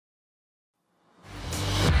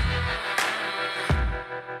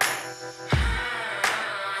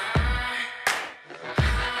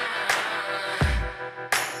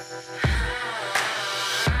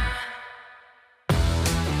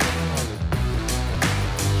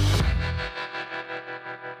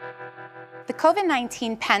The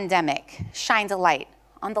COVID-19 pandemic shined a light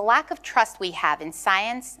on the lack of trust we have in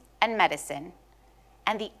science and medicine,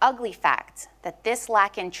 and the ugly fact that this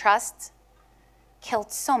lack in trust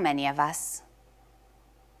killed so many of us.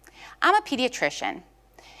 I'm a pediatrician,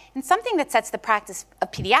 and something that sets the practice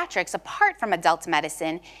of pediatrics apart from adult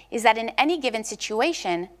medicine is that in any given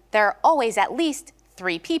situation, there are always at least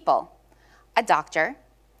 3 people: a doctor,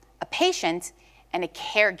 a patient, and a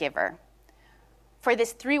caregiver. For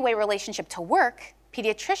this 3-way relationship to work,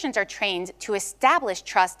 pediatricians are trained to establish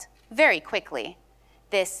trust very quickly.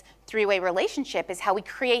 This 3-way relationship is how we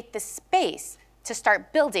create the space to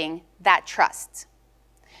start building that trust.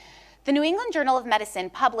 The New England Journal of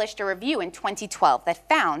Medicine published a review in 2012 that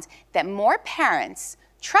found that more parents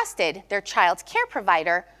trusted their child's care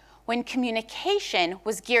provider when communication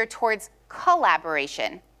was geared towards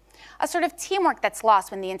collaboration, a sort of teamwork that's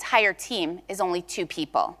lost when the entire team is only 2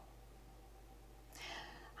 people.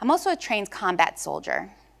 I'm also a trained combat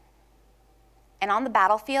soldier. And on the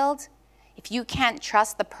battlefield, if you can't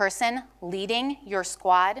trust the person leading your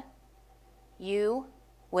squad, you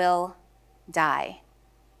will die.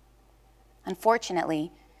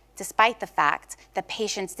 Unfortunately, despite the fact that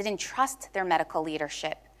patients didn't trust their medical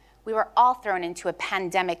leadership, we were all thrown into a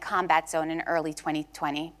pandemic combat zone in early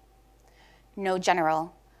 2020. No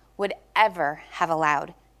general would ever have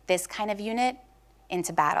allowed this kind of unit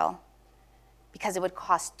into battle, because it would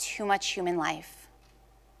cost too much human life,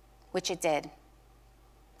 which it did,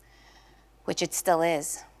 which it still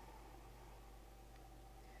is.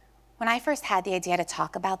 When I first had the idea to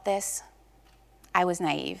talk about this, I was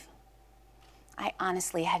naive. I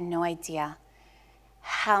honestly had no idea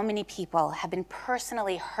how many people have been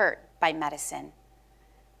personally hurt by medicine,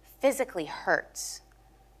 physically hurt,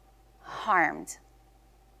 harmed,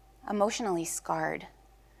 emotionally scarred.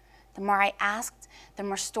 The more I asked, the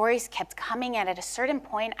more stories kept coming, and at a certain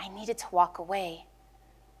point, I needed to walk away.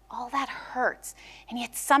 All that hurts, and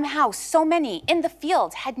yet somehow so many in the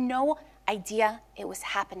field had no idea it was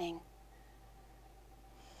happening.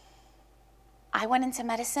 I went into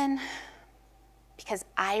medicine because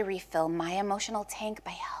I refill my emotional tank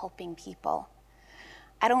by helping people.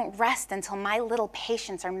 I don't rest until my little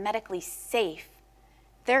patients are medically safe.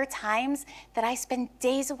 There are times that I spend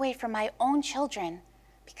days away from my own children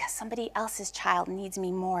because somebody else's child needs me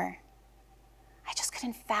more. I just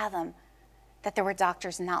couldn't fathom that there were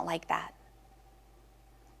doctors not like that.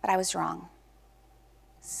 But I was wrong.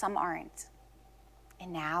 Some aren't.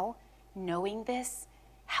 And now, knowing this,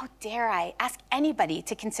 how dare I ask anybody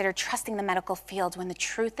to consider trusting the medical field when the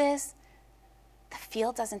truth is, the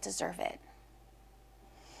field doesn't deserve it.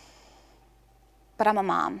 But I'm a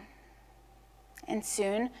mom, and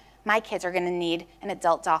soon my kids are going to need an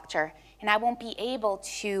adult doctor, and I won't be able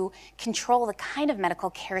to control the kind of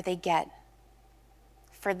medical care they get.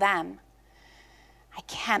 For them, I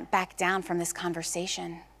can't back down from this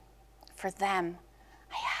conversation. For them,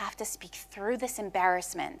 I have to speak through this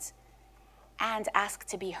embarrassment and ask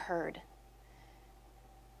to be heard.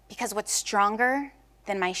 Because what's stronger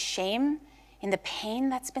than my shame in the pain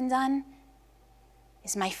that's been done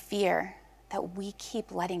is my fear that we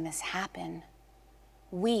keep letting this happen.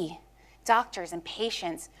 We, doctors and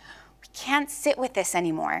patients, we can't sit with this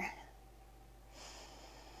anymore.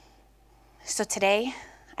 So today,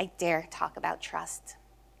 I dare talk about trust.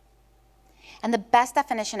 And the best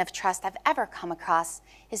definition of trust I've ever come across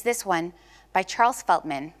is this one by Charles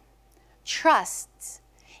Feltman. Trust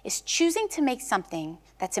is choosing to make something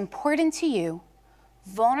that's important to you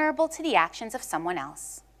vulnerable to the actions of someone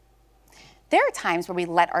else. There are times where we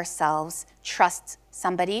let ourselves trust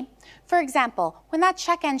somebody. For example, when that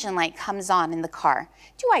check engine light comes on in the car,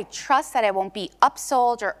 do I trust that I won't be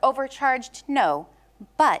upsold or overcharged? No,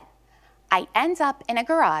 but I end up in a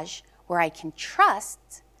garage where I can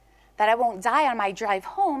trust that I won't die on my drive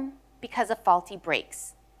home because of faulty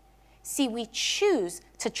brakes. See, we choose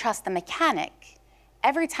to trust the mechanic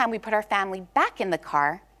every time we put our family back in the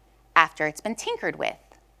car after it's been tinkered with.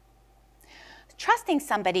 Trusting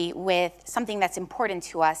somebody with something that's important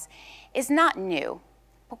to us is not new,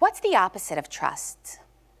 but what's the opposite of trust?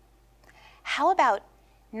 How about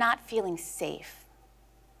not feeling safe?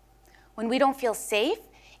 When we don't feel safe,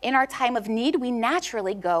 in our time of need, we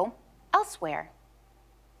naturally go elsewhere.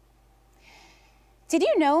 Did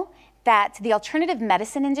you know that the alternative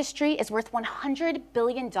medicine industry is worth $100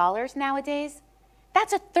 billion nowadays?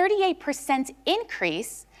 That's a 38%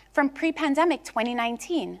 increase from pre-pandemic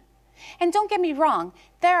 2019. And don't get me wrong,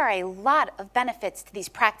 there are a lot of benefits to these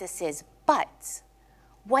practices, but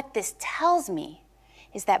what this tells me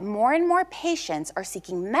is that more and more patients are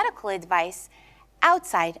seeking medical advice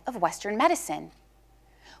outside of Western medicine.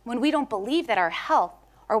 When we don't believe that our health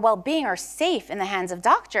our well-being are safe in the hands of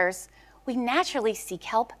doctors, we naturally seek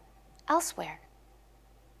help elsewhere.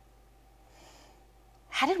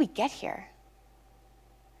 How did we get here?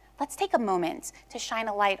 Let's take a moment to shine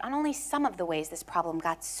a light on only some of the ways this problem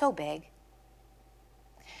got so big.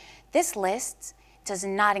 This list does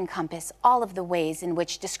not encompass all of the ways in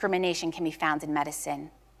which discrimination can be found in medicine.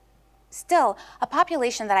 Still, a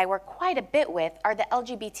population that I work quite a bit with are the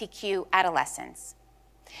LGBTQ adolescents.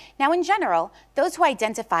 Now, in general, those who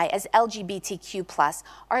identify as LGBTQ+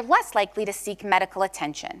 are less likely to seek medical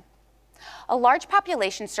attention. A large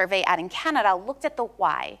population survey out in Canada looked at the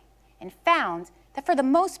why and found that for the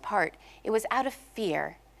most part, it was out of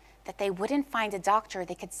fear that they wouldn't find a doctor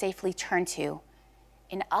they could safely turn to.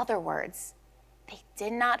 In other words, they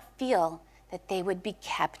did not feel that they would be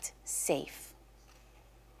kept safe.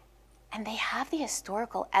 And they have the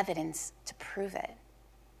historical evidence to prove it.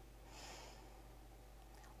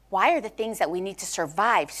 Why are the things that we need to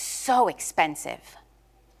survive so expensive?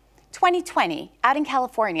 2020, out in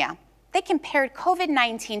California, they compared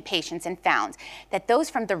COVID-19 patients and found that those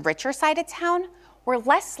from the richer side of town were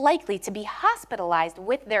less likely to be hospitalized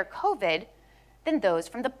with their COVID than those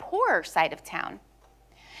from the poorer side of town.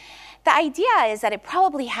 The idea is that it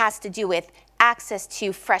probably has to do with access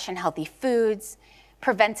to fresh and healthy foods,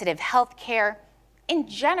 preventative health care, in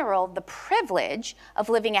general, the privilege of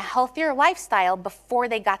living a healthier lifestyle before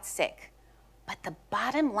they got sick. But the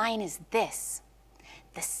bottom line is this: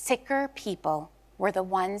 the sicker people were the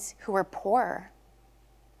ones who were poorer.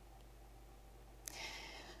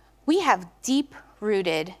 We have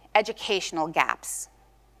deep-rooted educational gaps,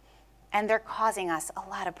 and they're causing us a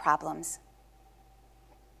lot of problems.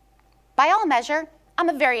 By all measure, I'm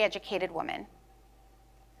a very educated woman.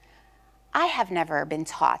 I have never been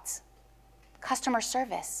taught customer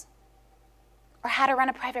service or how to run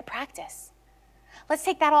a private practice. Let's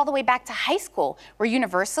take that all the way back to high school, where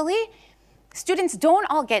universally, students don't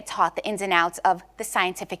all get taught the ins and outs of the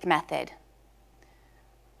scientific method.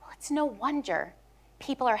 Well, it's no wonder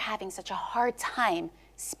people are having such a hard time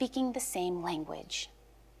speaking the same language.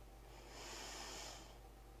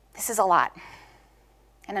 This is a lot.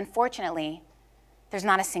 And unfortunately, there's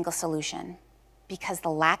not a single solution, because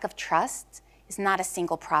the lack of trust is not a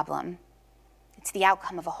single problem. It's the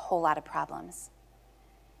outcome of a whole lot of problems.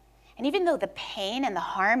 And even though the pain and the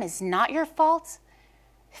harm is not your fault,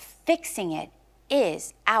 fixing it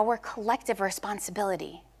is our collective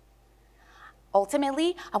responsibility.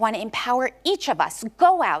 Ultimately, I want to empower each of us.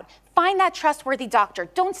 Go out, find that trustworthy doctor.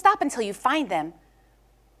 Don't stop until you find them.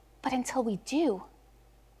 But until we do,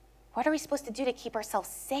 what are we supposed to do to keep ourselves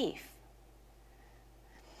safe?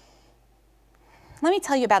 Let me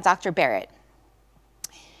tell you about Dr. Barrett.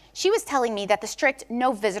 She was telling me that the strict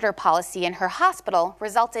no visitor policy in her hospital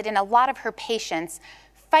resulted in a lot of her patients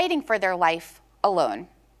fighting for their life alone.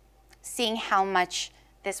 Seeing how much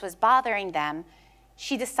this was bothering them,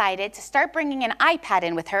 she decided to start bringing an iPad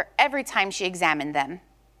in with her every time she examined them.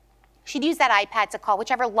 She'd use that iPad to call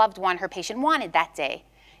whichever loved one her patient wanted that day.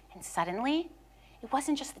 And suddenly, it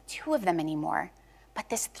wasn't just the two of them anymore, but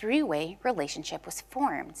this three-way relationship was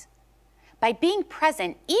formed. By being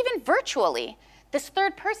present, even virtually, this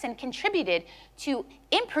third person contributed to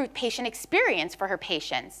improved patient experience for her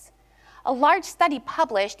patients. A large study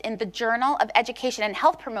published in the Journal of Education and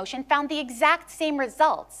Health Promotion found the exact same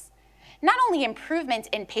results. Not only improvement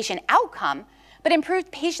in patient outcome, but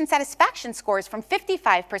improved patient satisfaction scores from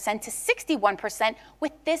 55% to 61%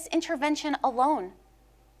 with this intervention alone.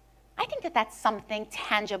 I think that that's something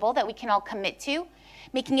tangible that we can all commit to,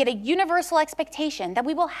 making it a universal expectation that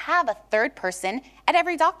we will have a third person at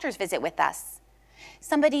every doctor's visit with us.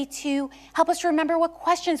 Somebody to help us remember what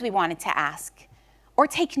questions we wanted to ask, or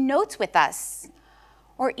take notes with us,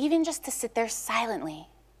 or even just to sit there silently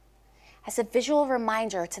as a visual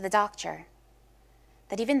reminder to the doctor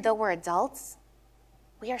that even though we're adults,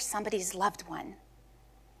 we are somebody's loved one,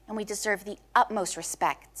 and we deserve the utmost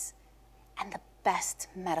respect and the best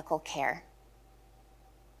medical care.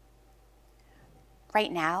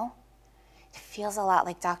 Right now, it feels a lot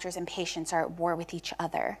like doctors and patients are at war with each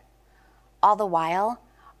other. All the while,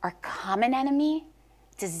 our common enemy,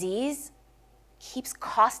 disease, keeps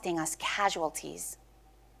costing us casualties.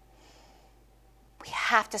 We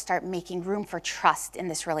have to start making room for trust in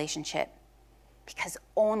this relationship, because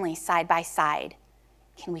only side by side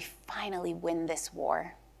can we finally win this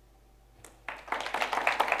war.